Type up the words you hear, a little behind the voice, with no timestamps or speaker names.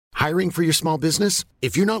Hiring for your small business?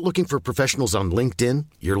 If you're not looking for professionals on LinkedIn,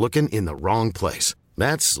 you're looking in the wrong place.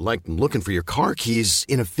 That's like looking for your car keys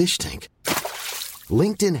in a fish tank.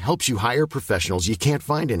 LinkedIn helps you hire professionals you can't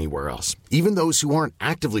find anywhere else, even those who aren't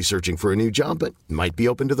actively searching for a new job but might be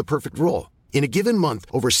open to the perfect role. In a given month,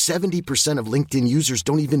 over 70% of LinkedIn users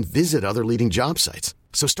don't even visit other leading job sites.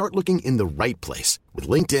 So start looking in the right place. With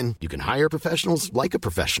LinkedIn, you can hire professionals like a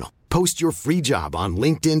professional. Post your free job on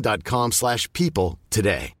linkedin.com/people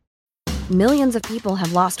today. Millions of people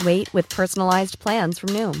have lost weight with personalized plans from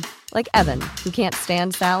Noom. Like Evan, who can't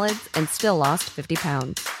stand salads and still lost 50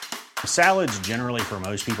 pounds. Salads generally for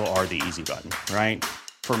most people are the easy button, right?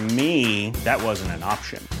 For me, that wasn't an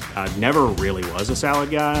option. I never really was a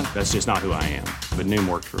salad guy. That's just not who I am. But Noom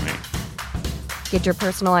worked for me. Get your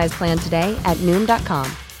personalized plan today at Noom.com.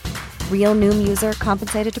 Real Noom user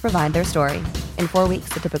compensated to provide their story. In 4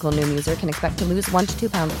 weeks, the typical Noom user can expect to lose 1 to 2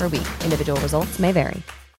 pounds per week. Individual results may vary.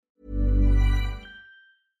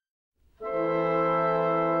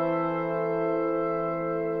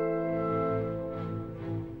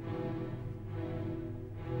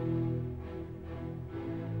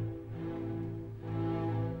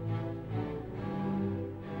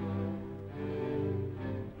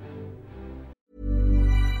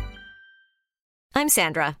 I'm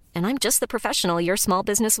Sandra, and I'm just the professional your small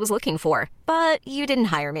business was looking for. But you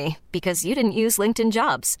didn't hire me because you didn't use LinkedIn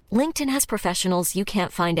Jobs. LinkedIn has professionals you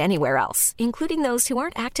can't find anywhere else, including those who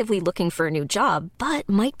aren't actively looking for a new job, but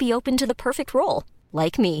might be open to the perfect role,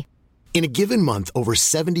 like me. In a given month, over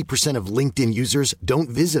 70% of LinkedIn users don't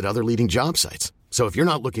visit other leading job sites. So if you're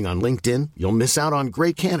not looking on LinkedIn, you'll miss out on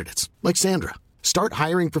great candidates like Sandra. Start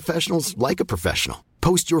hiring professionals like a professional.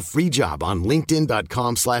 Post your free job on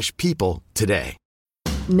linkedin.com/people today.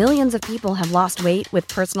 Millions of people have lost weight with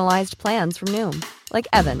personalized plans from Noom. Like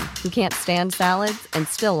Evan, who can't stand salads and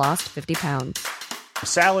still lost 50 pounds.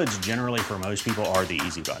 Salads generally for most people are the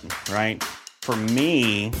easy button, right? For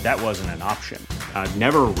me, that wasn't an option. I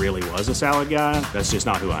never really was a salad guy. That's just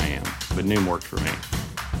not who I am. But Noom worked for me.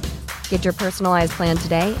 Get your personalized plan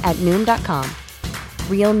today at Noom.com.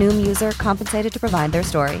 Real Noom user compensated to provide their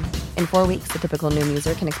story. In 4 weeks, the typical Noom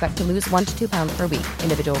user can expect to lose 1 to 2 pounds per week.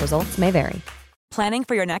 Individual results may vary. Planning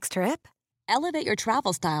for your next trip? Elevate your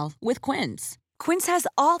travel style with Quince. Quince has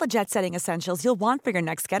all the jet-setting essentials you'll want for your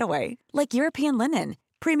next getaway, like European linen,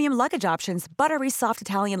 premium luggage options, buttery soft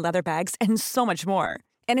Italian leather bags, and so much more.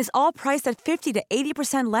 And is all priced at 50 to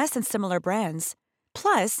 80% less than similar brands.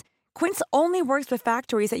 Plus, Quince only works with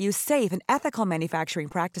factories that use safe and ethical manufacturing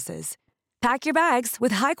practices. Pack your bags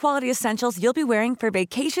with high-quality essentials you'll be wearing for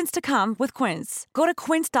vacations to come with Quince. Go to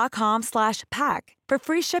quince.com/pack for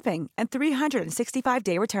free shipping and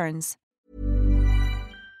 365-day returns.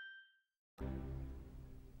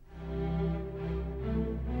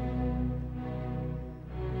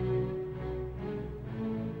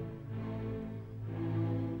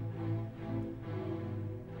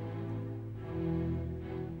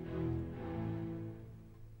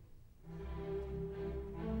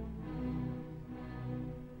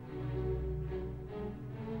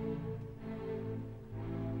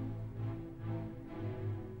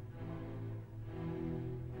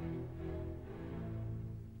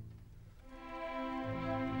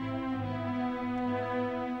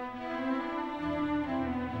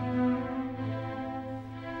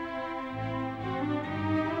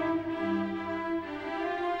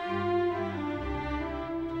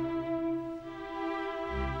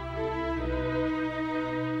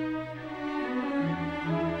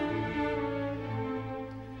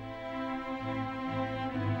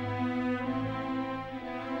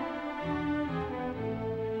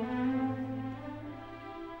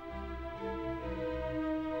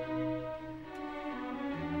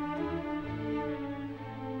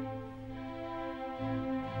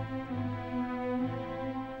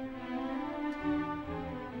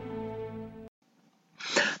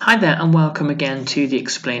 Hi there, and welcome again to the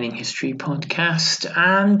Explaining History podcast.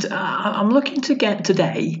 And I'm looking to get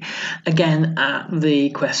today again at the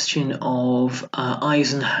question of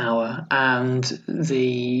Eisenhower and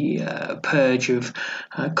the purge of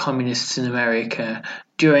communists in America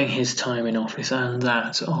during his time in office and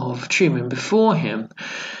that of Truman before him.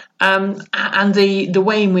 And the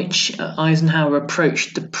way in which Eisenhower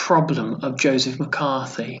approached the problem of Joseph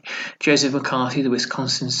McCarthy. Joseph McCarthy, the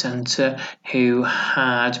Wisconsin senator who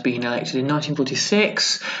had been elected in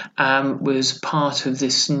 1946, was part of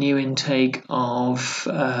this new intake of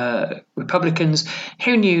Republicans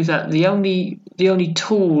who knew that the only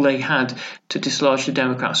tool they had to dislodge the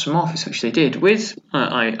Democrats from office, which they did with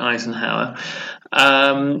Eisenhower,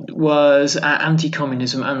 was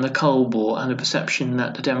anti-communism and the Cold War, and the perception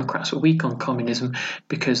that the Democrats were weak on communism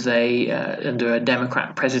because they, under a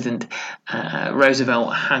Democrat president,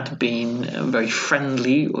 Roosevelt had been very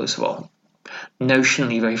friendly,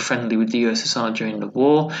 notionally very friendly with the USSR during the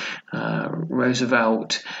war.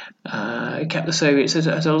 Roosevelt kept the Soviets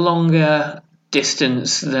at a longer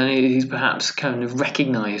distance than he's perhaps kind of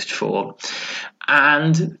recognised for.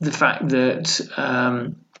 And the fact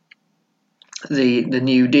that the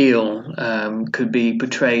New Deal could be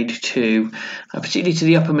portrayed to, particularly to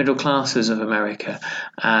the upper middle classes of America,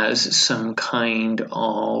 as some kind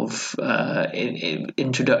of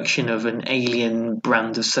introduction of an alien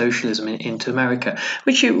brand of socialism into America,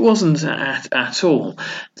 which it wasn't at all.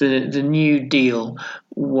 The New Deal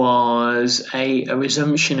was a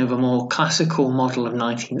resumption of a more classical model of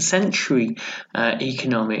 19th century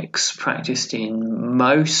economics practiced in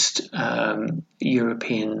most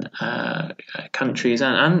European countries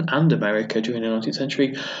and America during the 19th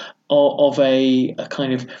century, of a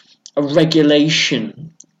kind of a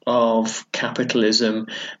regulation of capitalism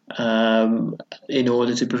in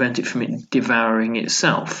order to prevent it from devouring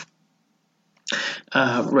itself.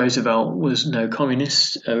 Roosevelt was no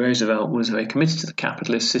communist. Roosevelt was very committed to the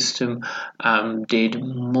capitalist system, did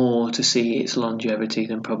more to see its longevity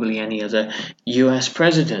than probably any other US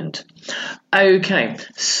president. Okay,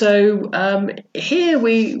 so here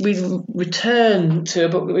we return to a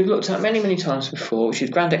book that we've looked at many times before, which is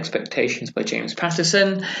Grand Expectations by James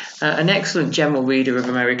Patterson, an excellent general reader of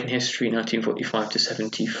American history, 1945 to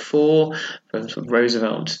 74, from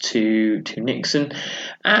Roosevelt to Nixon.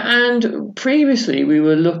 And previously we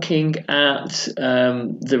were looking at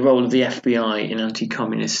the role of the FBI in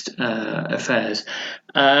anti-communist affairs.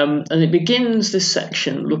 And it begins this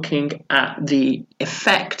section looking at the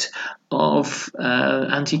effect of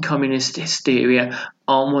anti-communist hysteria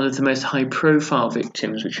on one of the most high-profile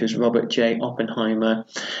victims, which was Robert J. Oppenheimer,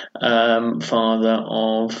 father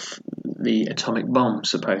of the atomic bomb,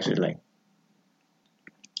 supposedly.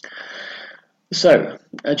 So,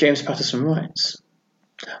 James Patterson writes,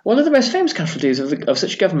 one of the most famous casualties of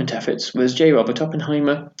such government efforts was J. Robert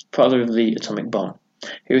Oppenheimer, father of the atomic bomb.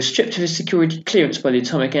 He was stripped of his security clearance by the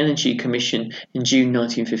Atomic Energy Commission in June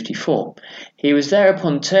 1954. He was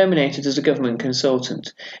thereupon terminated as a government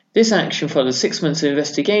consultant. This action followed 6 months of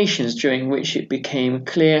investigations during which it became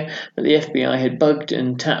clear that the FBI had bugged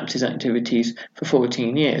and tapped his activities for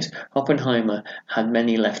 14 years. Oppenheimer had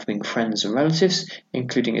many left-wing friends and relatives,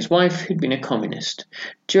 including his wife, who'd been a communist.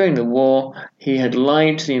 During the war, he had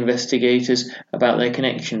lied to the investigators about their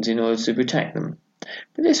connections in order to protect them.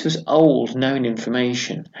 But this was old, known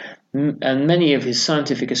information, and many of his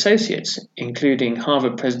scientific associates, including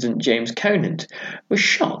Harvard President James Conant, were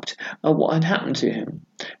shocked at what had happened to him.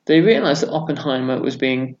 They realized that Oppenheimer was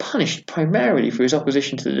being punished primarily for his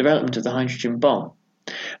opposition to the development of the hydrogen bomb.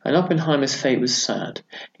 And Oppenheimer's fate was sad.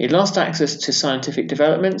 He had lost access to scientific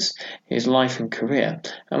developments, his life and career,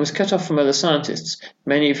 and was cut off from other scientists,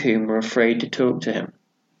 many of whom were afraid to talk to him.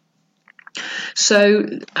 So,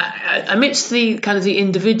 amidst the kind of the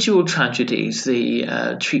individual tragedies,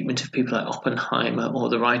 the treatment of people like Oppenheimer or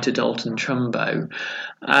the writer Dalton Trumbo,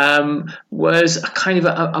 was a kind of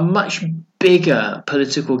a much bigger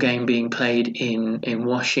political game being played in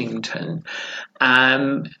Washington.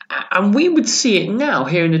 And we would see it now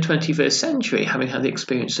here in the 21st century, having had the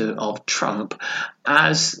experience of Trump,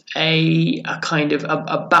 as a kind of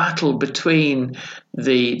a battle between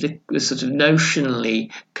the sort of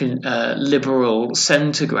notionally liberal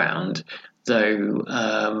centre ground,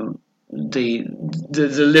 though the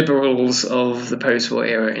liberals of the post-war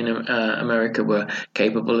era in America were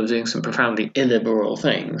capable of doing some profoundly illiberal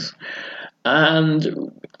things, and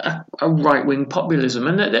a right-wing populism.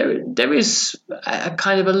 And there is a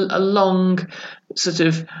kind of a long sort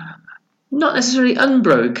of, not necessarily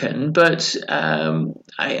unbroken, but an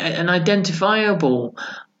identifiable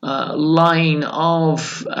line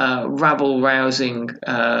of rabble-rousing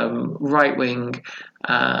right-wing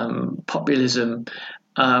populism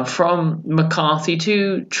from McCarthy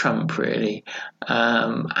to Trump, really,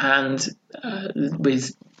 and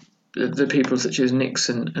with the people such as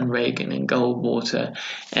Nixon and Reagan and Goldwater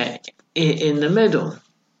in the middle.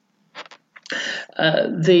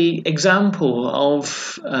 The example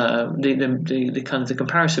of the kind of the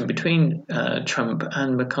comparison between Trump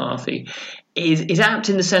and McCarthy is apt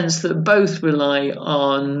in the sense that both rely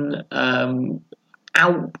on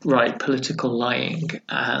outright political lying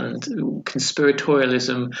and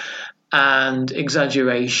conspiratorialism and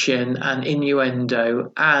exaggeration and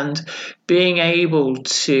innuendo, and being able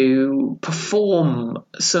to perform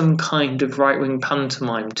some kind of right-wing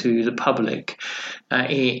pantomime to the public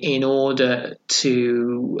in order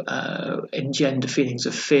to engender feelings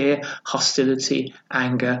of fear, hostility,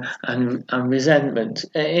 anger, and resentment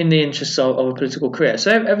in the interests of a political career.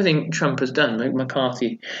 So everything Trump has done,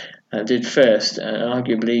 McCarthy did first, and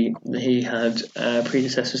arguably he had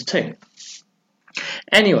predecessors too.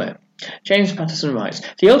 Anyway, James Patterson writes,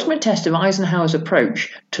 the ultimate test of Eisenhower's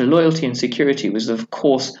approach to loyalty and security was, of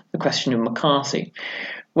course, the question of McCarthy.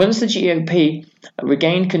 Once the GOP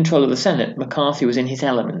regained control of the Senate, McCarthy was in his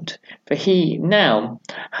element, for he now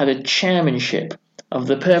had a chairmanship of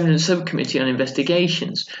the Permanent Subcommittee on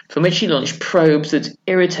Investigations, from which he launched probes that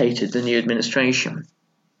irritated the new administration.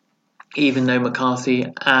 Even though McCarthy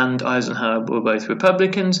and Eisenhower were both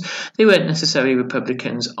Republicans, they weren't necessarily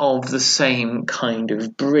Republicans of the same kind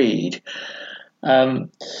of breed.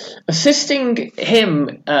 Assisting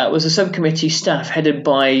him was a subcommittee staff headed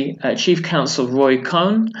by Chief Counsel Roy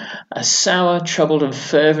Cohn, a sour, troubled and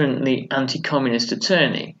fervently anti-communist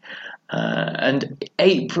attorney. And in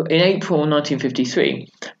April 1953,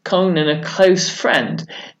 Cohn and a close friend,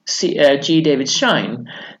 G. David Schein,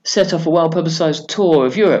 set off a well-publicised tour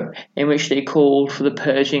of Europe in which they called for the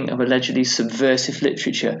purging of allegedly subversive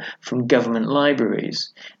literature from government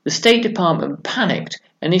libraries. The State Department panicked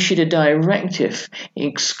and issued a directive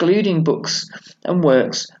excluding books and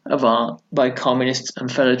works of art by communists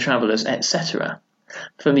and fellow travellers, etc.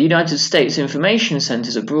 From the United States information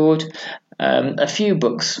centres abroad, a few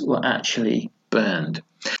books were actually burned.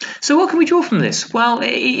 So what can we draw from this? Well,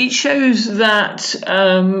 it shows that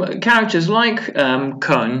characters like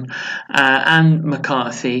Cohn and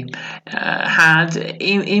McCarthy had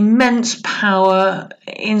immense power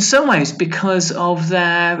in some ways because of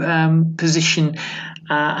their position,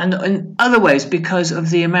 and in other ways because of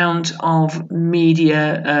the amount of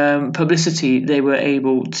media publicity they were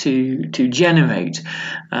able to generate.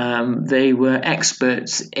 They were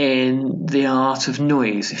experts in the art of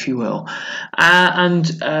noise, if you will.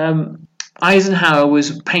 Eisenhower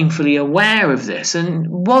was painfully aware of this and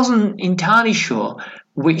wasn't entirely sure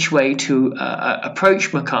which way to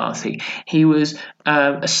approach McCarthy. He was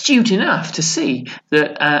astute enough to see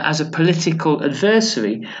that as a political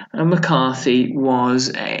adversary, McCarthy was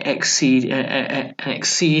an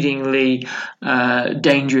exceedingly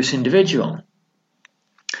dangerous individual.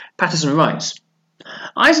 Patterson writes,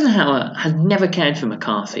 Eisenhower had never cared for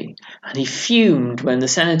McCarthy, and he fumed when the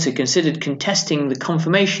senator considered contesting the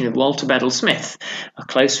confirmation of Walter Bedell Smith, a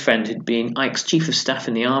close friend who had been Ike's chief of staff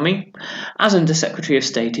in the army, as Under Secretary of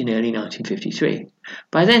State in early 1953.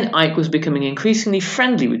 By then, Ike was becoming increasingly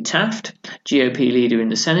friendly with Taft, GOP leader in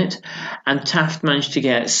the Senate, and Taft managed to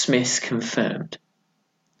get Smith confirmed.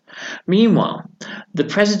 Meanwhile, the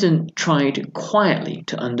president tried quietly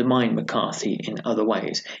to undermine McCarthy in other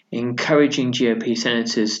ways, encouraging GOP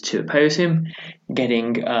senators to oppose him,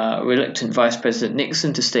 getting reluctant Vice President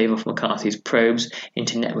Nixon to stave off McCarthy's probes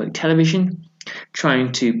into network television,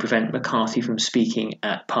 trying to prevent McCarthy from speaking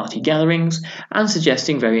at party gatherings, and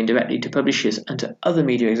suggesting very indirectly to publishers and to other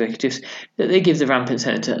media executives that they give the rampant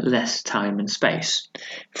senator less time and space.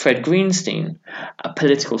 Fred Greenstein, a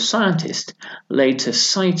political scientist, later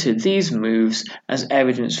cited these moves as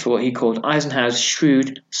evidence for what he called Eisenhower's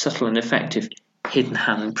shrewd, subtle and effective hidden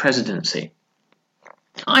hand presidency.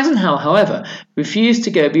 Eisenhower, however, refused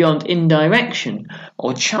to go beyond indirection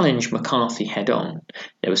or challenge McCarthy head-on.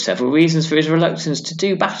 There were several reasons for his reluctance to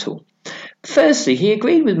do battle. Firstly, he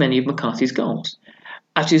agreed with many of McCarthy's goals.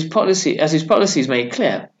 As his policies made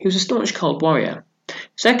clear, he was a staunch cold warrior.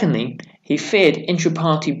 Secondly, he feared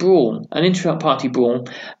intra-party brawl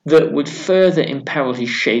that would further imperil his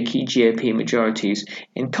shaky GOP majorities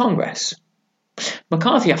in Congress.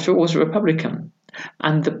 McCarthy, after all, was a Republican,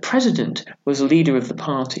 and the president was the leader of the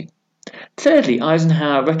party. Thirdly,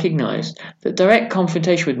 Eisenhower recognized that direct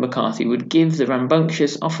confrontation with McCarthy would give the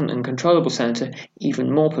rambunctious, often uncontrollable senator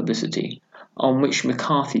even more publicity, on which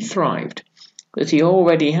McCarthy thrived, than he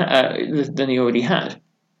already had.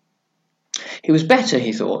 It was better,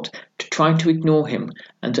 he thought, to try to ignore him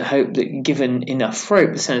and to hope that given enough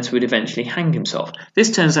rope, the senator would eventually hang himself.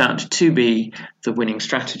 This turns out to be the winning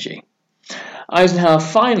strategy. Eisenhower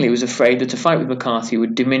finally was afraid that a fight with McCarthy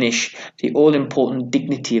would diminish the all-important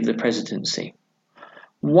dignity of the presidency.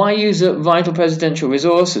 Why use up vital presidential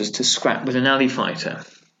resources to scrap with an alley fighter?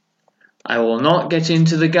 I will not get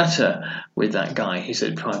into the gutter with that guy, he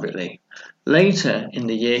said privately. Later in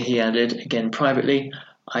the year, he added, again privately,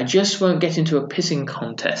 I just won't get into a pissing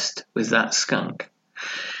contest with that skunk.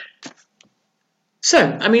 So,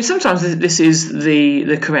 I mean, sometimes this is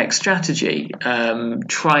the correct strategy,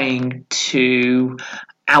 trying to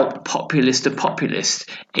out-populist a populist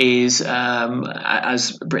is,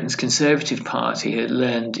 as Britain's Conservative Party had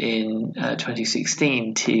learned in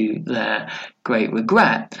 2016 to their great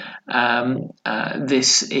regret,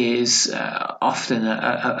 this is often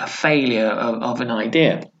a failure of an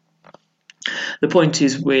idea. The point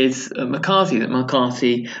is with McCarthy that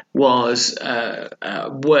McCarthy was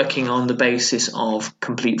working on the basis of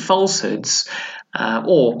complete falsehoods,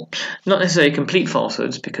 or not necessarily complete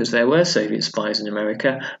falsehoods because there were Soviet spies in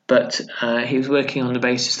America, but he was working on the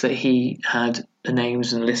basis that he had the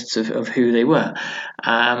names and lists of who they were.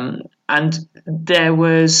 And there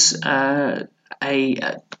was a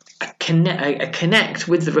connect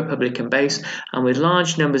with the Republican base and with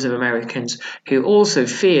large numbers of Americans who also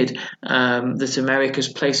feared that America's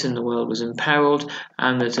place in the world was imperiled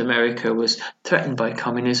and that America was threatened by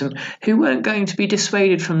communism, who weren't going to be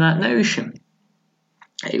dissuaded from that notion.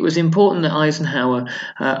 It was important that Eisenhower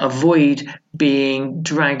avoid being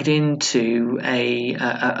dragged into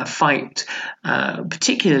a fight,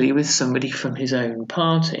 particularly with somebody from his own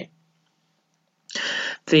party.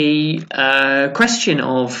 The question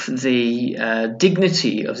of the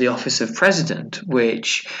dignity of the office of president,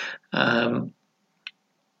 which now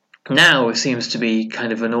seems to be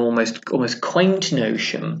kind of an almost quaint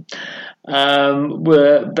notion,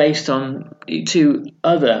 were based on two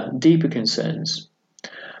other deeper concerns.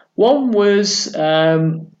 One was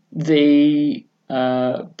the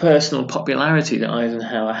personal popularity that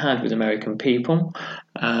Eisenhower had with American people,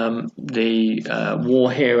 the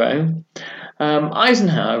war hero.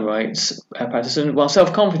 Eisenhower, writes Patterson, while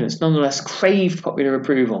self-confident, nonetheless craved popular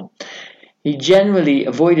approval. He generally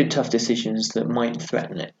avoided tough decisions that might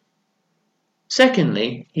threaten it.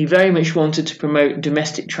 Secondly, he very much wanted to promote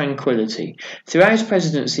domestic tranquility. Throughout his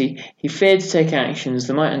presidency, he feared to take actions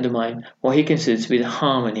that might undermine what he considered to be the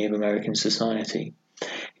harmony of American society.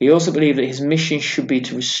 He also believed that his mission should be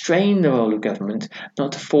to restrain the role of government,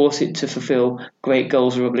 not to force it to fulfill great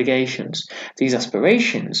goals or obligations. These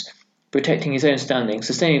aspirations, protecting his own standing,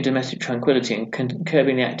 sustaining domestic tranquility, and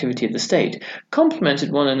curbing the activity of the state,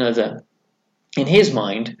 complemented one another in his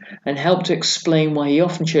mind and helped to explain why he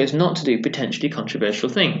often chose not to do potentially controversial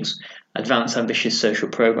things, advance ambitious social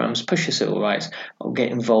programs, push for civil rights, or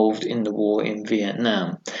get involved in the war in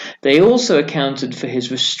Vietnam. They also accounted for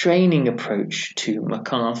his restraining approach to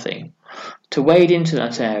McCarthy. To wade into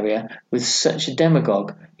that area with such a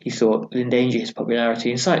demagogue, he thought, would endanger his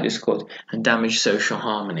popularity, incite discord, and damage social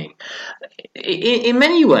harmony. In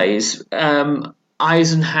many ways,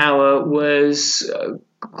 Eisenhower was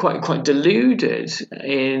quite deluded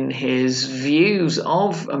in his views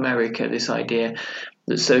of America, this idea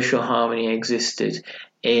that social harmony existed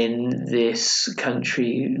in this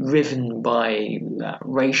country riven by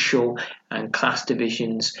racial and class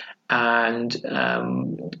divisions and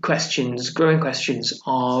growing questions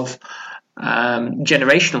of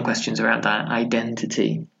generational questions around that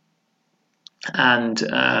identity and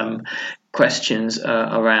questions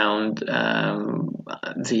around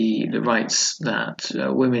the rights that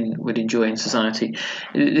women would enjoy in society.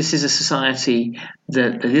 This is a society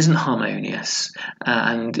that isn't harmonious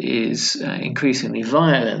and is increasingly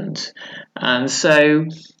violent. And so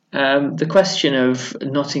the question of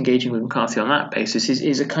not engaging with McCarthy on that basis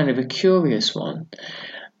is a kind of a curious one.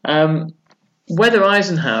 Whether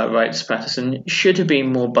Eisenhower, writes Patterson, should have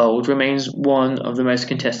been more bold remains one of the most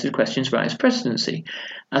contested questions about his presidency.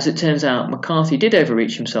 As it turns out, McCarthy did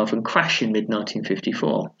overreach himself and crash in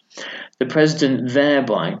mid-1954. The president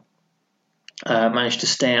thereby managed to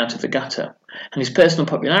stay out of the gutter, and his personal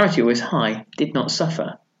popularity, always high, did not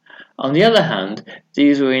suffer. On the other hand,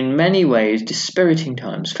 these were in many ways dispiriting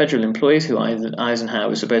times. Federal employees who Eisenhower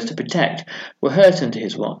was supposed to protect were hurt under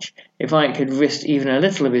his watch. If Ike had risked even a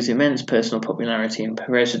little of his immense personal popularity and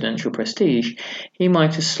presidential prestige, he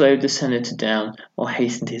might have slowed the senator down or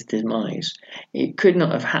hastened his demise. It could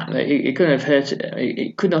not have happened. It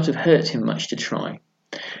could not have hurt him much to try.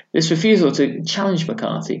 This refusal to challenge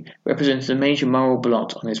McCarthy represented a major moral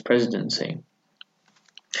blot on his presidency.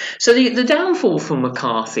 So the downfall for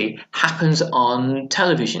McCarthy happens on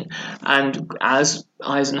television, and as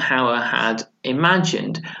Eisenhower had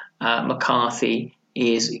imagined, McCarthy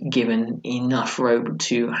is given enough rope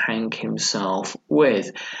to hang himself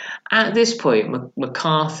with. At this point,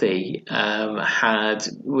 McCarthy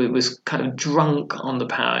was kind of drunk on the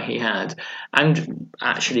power he had, and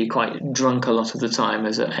actually quite drunk a lot of the time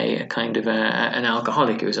as a kind of an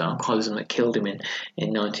alcoholic. It was alcoholism that killed him in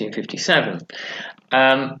 1957.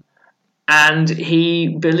 And he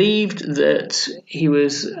believed that he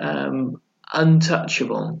was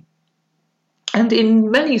untouchable. And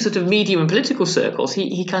in many sort of media and political circles,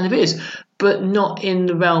 he kind of is, but not in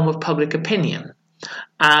the realm of public opinion.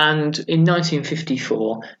 And in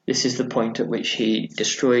 1954, this is the point at which he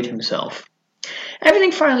destroyed himself.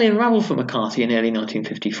 Everything finally unravelled for McCarthy in early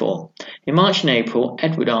 1954. In March and April,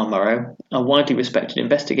 Edward R. Murrow, a widely respected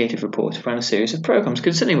investigative reporter, ran a series of programmes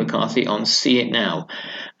concerning McCarthy on See It Now,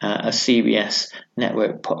 a CBS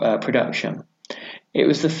network production. It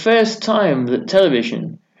was the first time that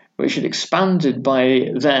television, which had expanded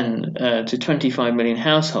by then to 25 million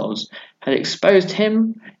households, had exposed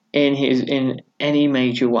him in any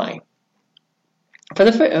major way. For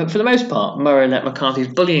the most part, Murrow let McCarthy's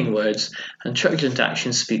bullying words and truculent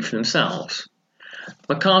actions speak for themselves.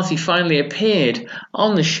 McCarthy finally appeared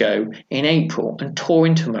on the show in April and tore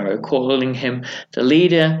into Murrow, calling him the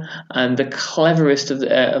leader and the cleverest of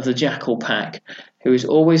the Jackal Pack, who is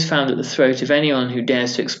always found at the throat of anyone who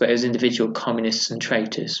dares to expose individual communists and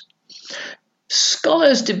traitors.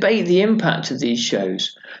 Scholars debate the impact of these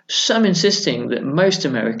shows, some insisting that most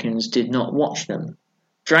Americans did not watch them.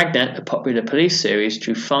 Dragnet, a popular police series,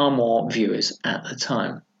 drew far more viewers at the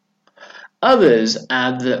time. Others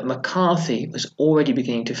add that McCarthy was already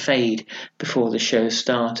beginning to fade before the show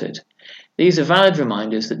started. These are valid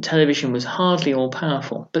reminders that television was hardly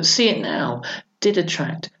all-powerful, but See It Now did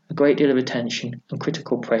attract a great deal of attention and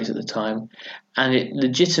critical praise at the time, and it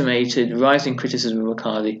legitimated rising criticism of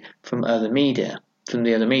McCarthy from the other media.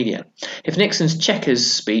 If Nixon's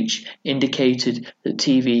Checkers speech indicated that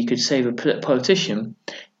TV could save a politician,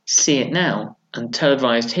 See It Now and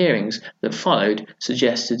televised hearings that followed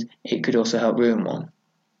suggested it could also help ruin one.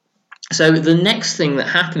 So the next thing that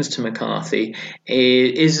happens to McCarthy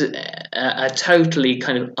is a totally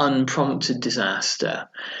kind of unprompted disaster,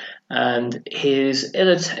 and his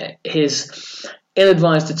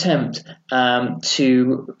ill-advised attempt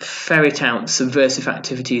to ferret out subversive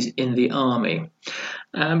activities in the army.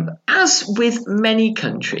 As with many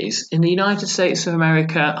countries, in the United States of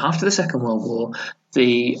America, after the Second World War,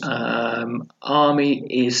 the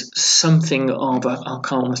army is something of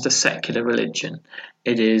almost a secular religion.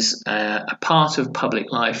 It is a part of public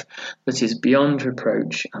life that is beyond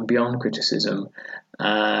reproach and beyond criticism.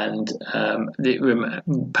 And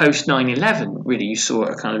post 9/11, really, you saw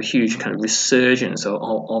a kind of huge kind of resurgence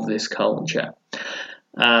of this culture.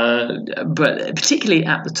 But particularly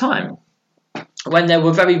at the time, when there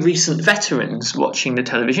were very recent veterans watching the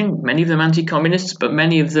television, many of them anti-communists, but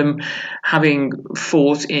many of them having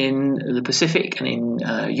fought in the Pacific and in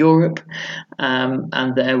Europe,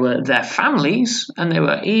 and there were their families, and there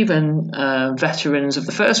were even veterans of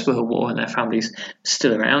the First World War and their families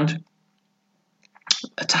still around,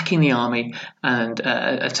 attacking the army and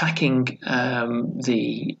attacking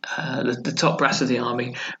the top brass of the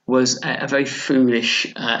army was a very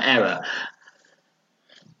foolish error.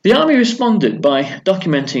 The army responded by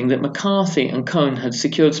documenting that McCarthy and Cohn had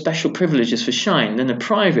secured special privileges for Schein than a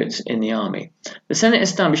private in the army. The Senate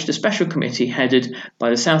established a special committee headed by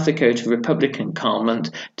the South Dakota Republican Carl Mundt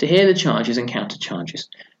to hear the charges and countercharges.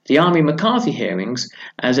 The Army McCarthy hearings,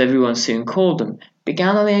 as everyone soon called them,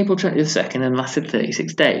 began on April 22nd and lasted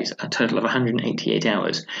 36 days, a total of 188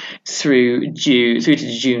 hours, through to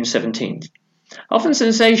June 17th. Often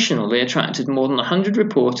sensational, they attracted more than 100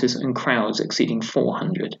 reporters and crowds exceeding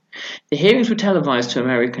 400. The hearings were televised to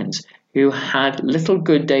Americans who had little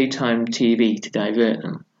good daytime TV to divert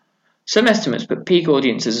them. Some estimates put peak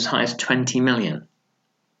audiences as high as 20 million.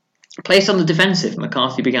 Placed on the defensive,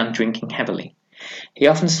 McCarthy began drinking heavily. He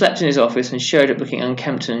often slept in his office and showed up looking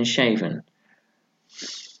unkempt and unshaven.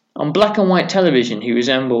 On black and white television, he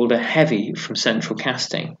resembled a heavy from central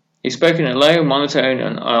casting. He spoke in a low monotone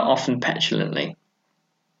and often petulantly.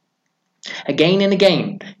 Again and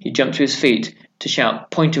again, he jumped to his feet to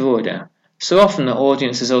shout "point of order," so often that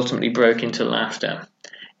audiences ultimately broke into laughter.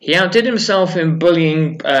 He outdid himself in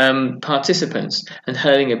bullying participants and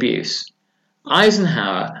hurling abuse.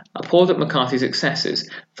 Eisenhower, appalled at McCarthy's excesses,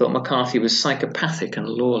 thought McCarthy was psychopathic and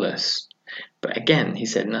lawless. But again, he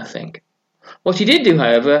said nothing. What he did do,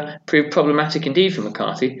 however, proved problematic indeed for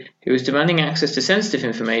McCarthy, who was demanding access to sensitive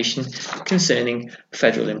information concerning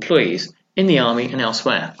federal employees in the army and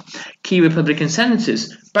elsewhere. Key Republican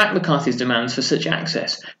senators backed McCarthy's demands for such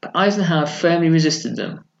access, but Eisenhower firmly resisted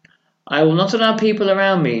them. "I will not allow people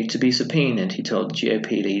around me to be subpoenaed," he told the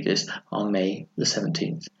GOP leaders on May the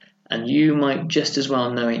 17th, "and you might just as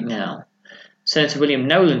well know it now." Senator William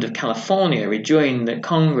Knowland of California rejoined that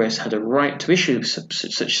Congress had a right to issue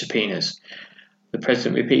such subpoenas. The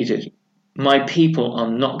president repeated, "My people are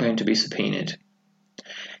not going to be subpoenaed."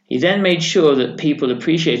 He then made sure that people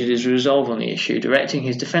appreciated his resolve on the issue, directing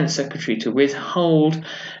his Defence Secretary to withhold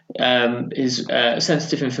his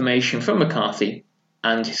sensitive information from McCarthy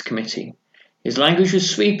and his committee. His language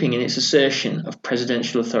was sweeping in its assertion of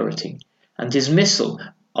presidential authority and dismissal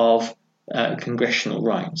of congressional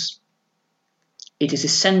rights. It is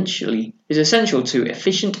essential to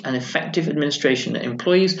efficient and effective administration that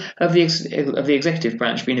employees of the executive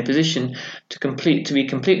branch be in a position to be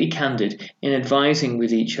completely candid in advising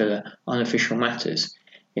with each other on official matters.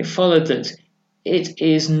 It followed that it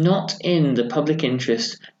is not in the public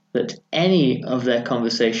interest that any of their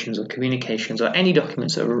conversations or communications or any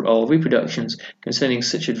documents or reproductions concerning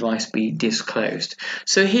such advice be disclosed.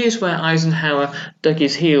 So here's where Eisenhower dug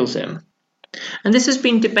his heels in. And this has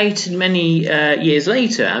been debated many years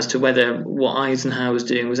later as to whether what Eisenhower was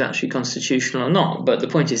doing was actually constitutional or not. But the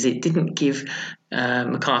point is, it didn't give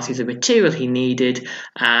McCarthy the material he needed,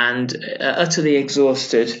 and utterly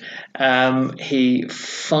exhausted, he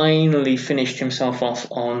finally finished himself off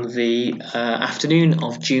on the afternoon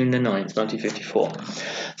of June the 9th, 1954.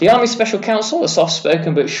 The Army Special Counsel, a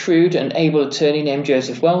soft-spoken but shrewd and able attorney named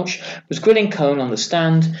Joseph Welch, was grilling Cohn on the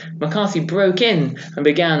stand. McCarthy broke in and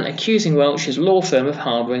began accusing Welch's law firm of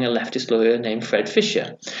harbouring a leftist lawyer named Fred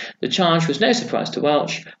Fisher. The charge was no surprise to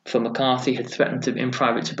Welch, for McCarthy had threatened in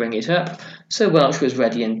private to bring it up, so Welch was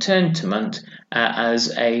ready and turned to Munt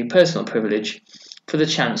as a personal privilege for the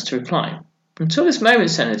chance to reply. "Until this moment,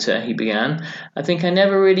 Senator," he began, "I think I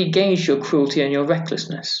never really gauged your cruelty and your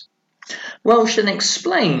recklessness." Welch then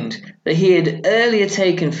explained that he had earlier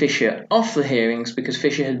taken Fisher off the hearings because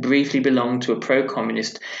Fisher had briefly belonged to a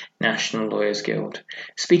pro-communist National Lawyers Guild.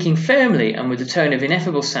 Speaking firmly and with a tone of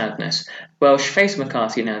ineffable sadness, Welch faced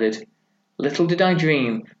McCarthy and added, "Little did I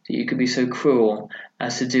dream that you could be so cruel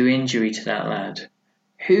as to do injury to that lad.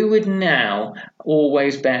 Who would now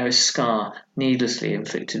always bear a scar needlessly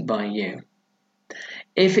inflicted by you?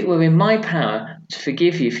 If it were in my power to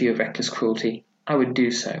forgive you for your reckless cruelty, I would do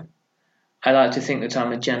so. I like to think that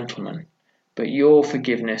I'm a gentleman, but your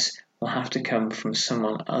forgiveness will have to come from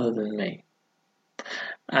someone other than me."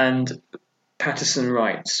 And Patterson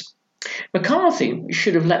writes, McCarthy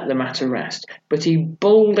should have let the matter rest, but he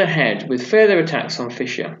bowled ahead with further attacks on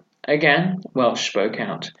Fisher. Again, Welch spoke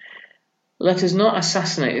out. "Let us not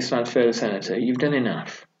assassinate this lad further, Senator. You've done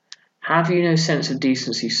enough. Have you no sense of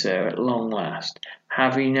decency, sir, at long last?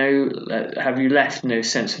 Have you left no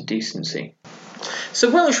sense of decency?" So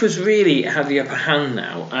Welch was really had the upper hand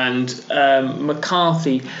now, and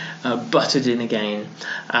McCarthy butted in again,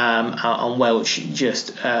 and Welch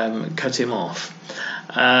just cut him off.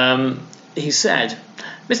 He said,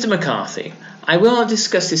 "Mr. McCarthy, I will not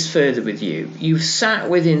discuss this further with you. You've sat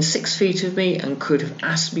within 6 feet of me and could have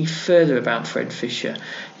asked me further about Fred Fisher.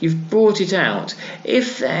 You've brought it out.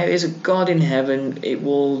 If there is a God in heaven, it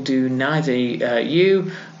will do neither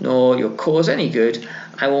you nor your cause any good.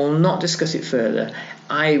 I will not discuss it further.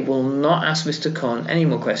 I will not ask Mr. Cohn any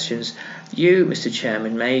more questions. You, Mr.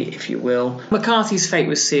 Chairman, may, if you will." McCarthy's fate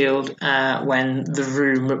was sealed when the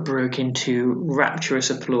room broke into rapturous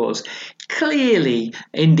applause, clearly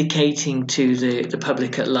indicating to the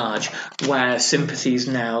public at large where sympathies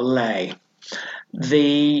now lay.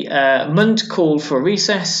 The Munt called for a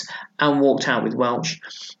recess and walked out with Welch.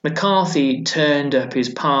 McCarthy turned up his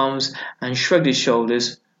palms and shrugged his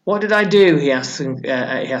shoulders. "What did I do?" he asked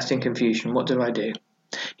in confusion. "What did I do?"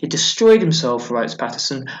 "He destroyed himself," writes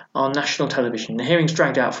Patterson, "on national television. The hearings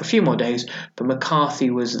dragged out for a few more days, but McCarthy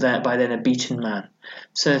was by then a beaten man.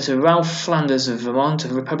 Senator Ralph Flanders of Vermont, a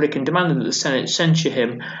Republican, demanded that the Senate censure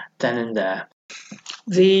him then and there.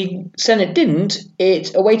 The Senate didn't.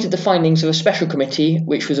 It awaited the findings of a special committee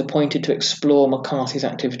which was appointed to explore McCarthy's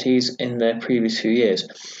activities in the previous few years.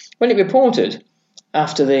 When it reported,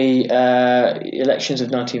 after the elections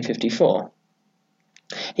of 1954,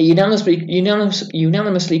 he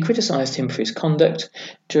unanimously criticised him for his conduct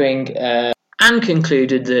during and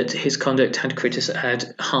concluded that his conduct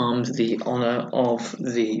had harmed the honour of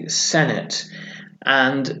the Senate.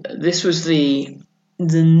 And this was the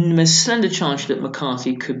most slender charge that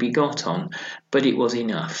McCarthy could be got on, but it was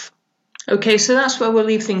enough. Okay, so that's where we'll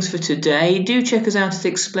leave things for today. Do check us out at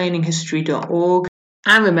explaininghistory.org.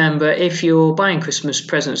 And remember, if you're buying Christmas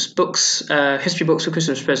presents books, history books for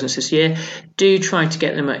Christmas presents this year, do try to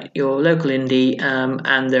get them at your local indie,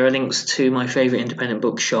 and there are links to my favourite independent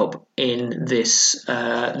bookshop in this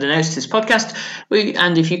the notes to this podcast.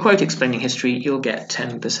 And if you quote Explaining History, you'll get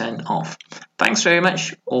 10% off. Thanks very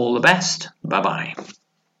much. All the best. Bye-bye.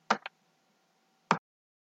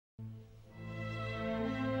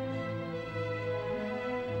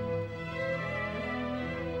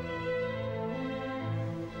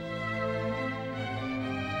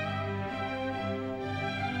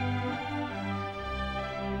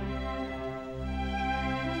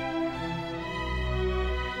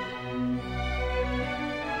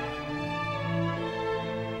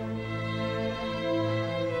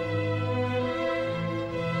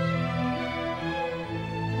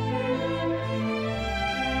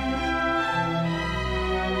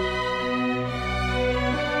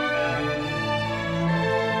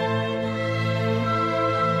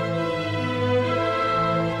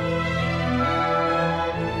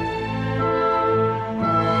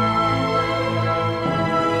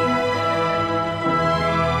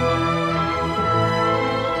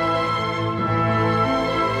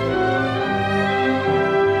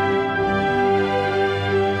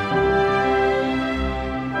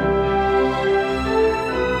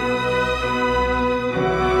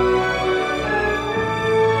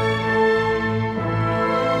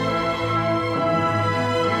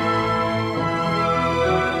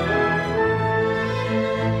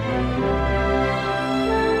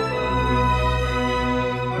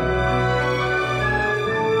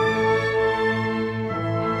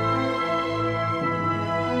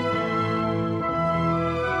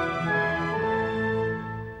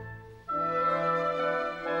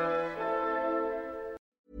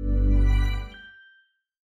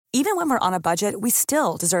 Even when we're on a budget, we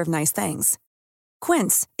still deserve nice things.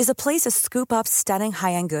 Quince is a place to scoop up stunning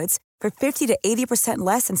high-end goods for 50 to 80%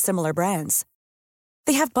 less than similar brands.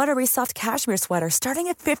 They have buttery soft cashmere sweaters starting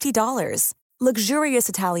at $50, luxurious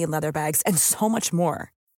Italian leather bags, and so much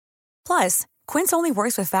more. Plus, Quince only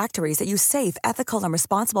works with factories that use safe, ethical, and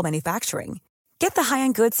responsible manufacturing. Get the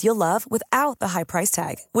high-end goods you'll love without the high price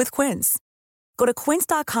tag with Quince. Go to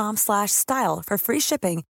quince.com/style for free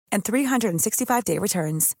shipping and 365-day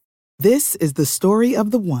returns. This is the story of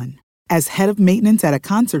the one. As head of maintenance at a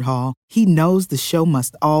concert hall, he knows the show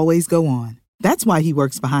must always go on. That's why he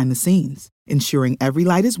works behind the scenes, ensuring every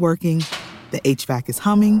light is working, the HVAC is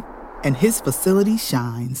humming, and his facility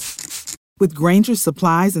shines. With Grainger's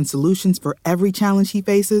supplies and solutions for every challenge he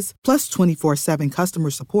faces, plus 24/7 customer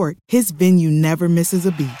support, his venue never misses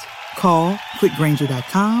a beat. Call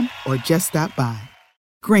quickgrainger.com or just stop by.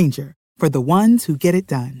 Grainger, for the ones who get it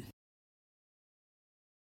done.